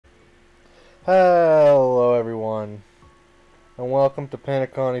Hello everyone, and welcome to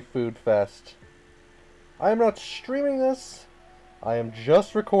Penacony Food Fest. I am not streaming this, I am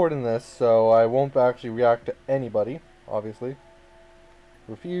just recording this, so I won't actually react to anybody, obviously.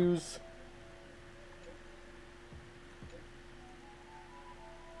 Refuse.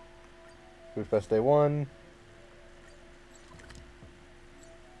 Food Fest Day 1.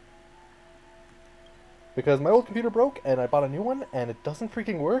 Because my old computer broke, and I bought a new one, and it doesn't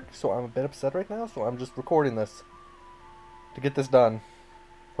freaking work, so I'm a bit upset right now, so I'm just recording this. To get this done.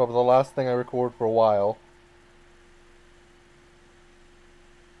 Probably the last thing I record for a while.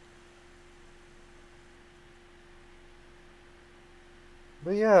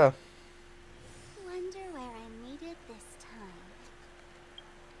 But yeah. Wonder where I made it this time.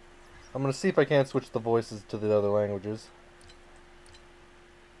 I'm gonna see if I can't switch the voices to the other languages.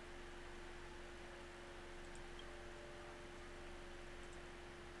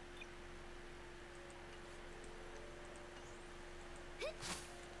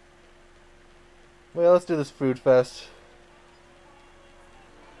 Well, let's do this food fest.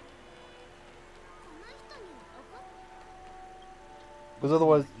 Because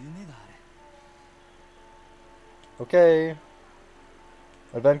otherwise... Okay.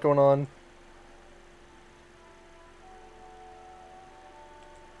 Event going on.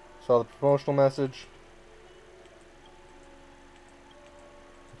 Saw the promotional message.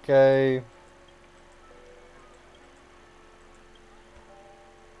 Okay.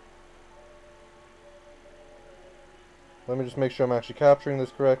 Let me just make sure I'm actually capturing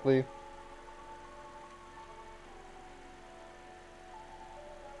this correctly.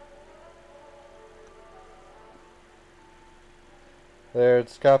 There,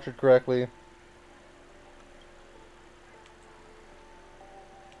 it's captured correctly. I'd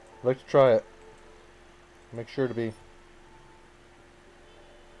like to try it. Make sure to be.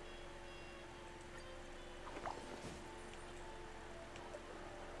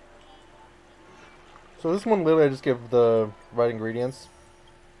 So this one literally I just give the right ingredients.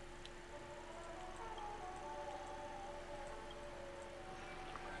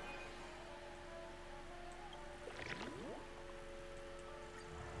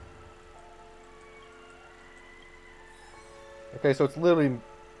 Okay, so it's literally,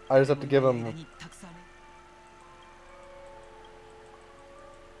 I just have to give them.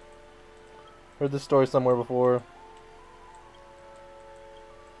 Heard this story somewhere before.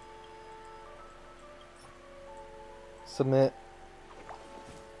 Submit.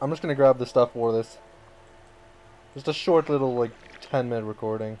 I'm just gonna grab the stuff for this. Just a short little, like, 10-minute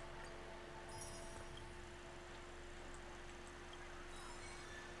recording.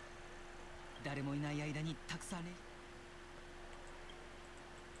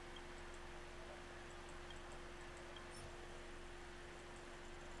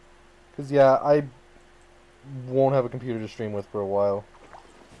 Because, yeah, I won't have a computer to stream with for a while.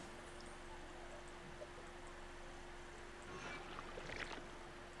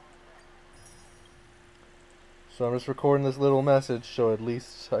 So I'm just recording this little message so at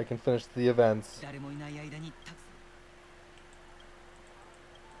least I can finish the events.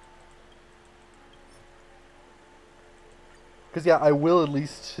 Because, yeah, I will at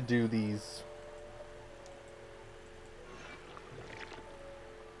least do these.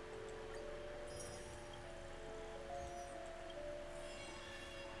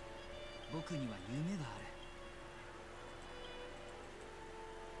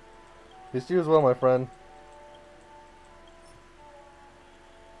 Yes, you as well, my friend.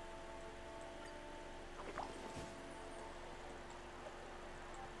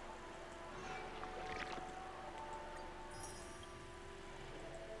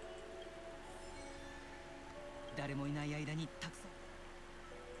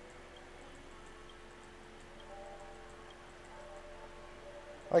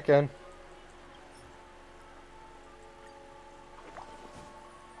 I can.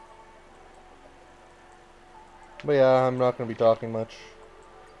 But yeah, I'm not going to be talking much.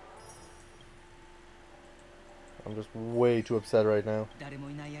 I'm just way too upset right now.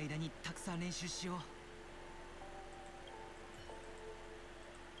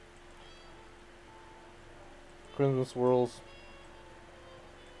 Crimson Swirls.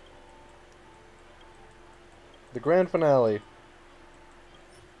 The grand finale.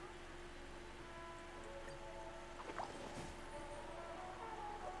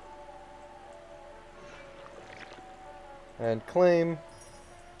 And claim.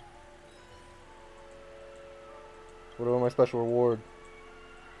 Whatever my special reward.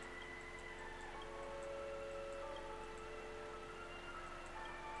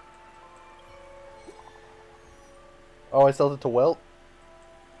 Oh, I sold it to Welt?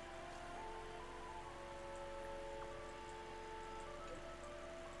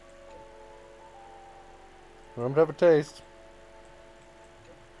 I'm gonna have a taste.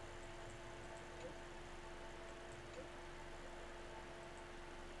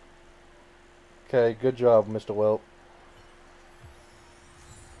 Okay, good job, Mr. Welp.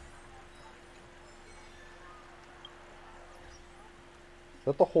 Is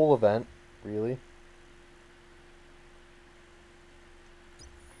that the whole event? Really?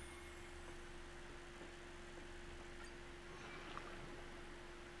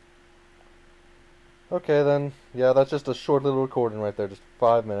 Okay then, yeah, that's just a short little recording right there, just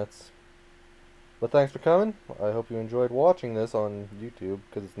 5 minutes. But thanks for coming. I hope you enjoyed watching this on YouTube,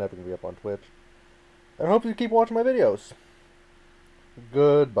 because it's never going to be up on Twitch. And I hope you keep watching my videos.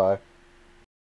 Goodbye.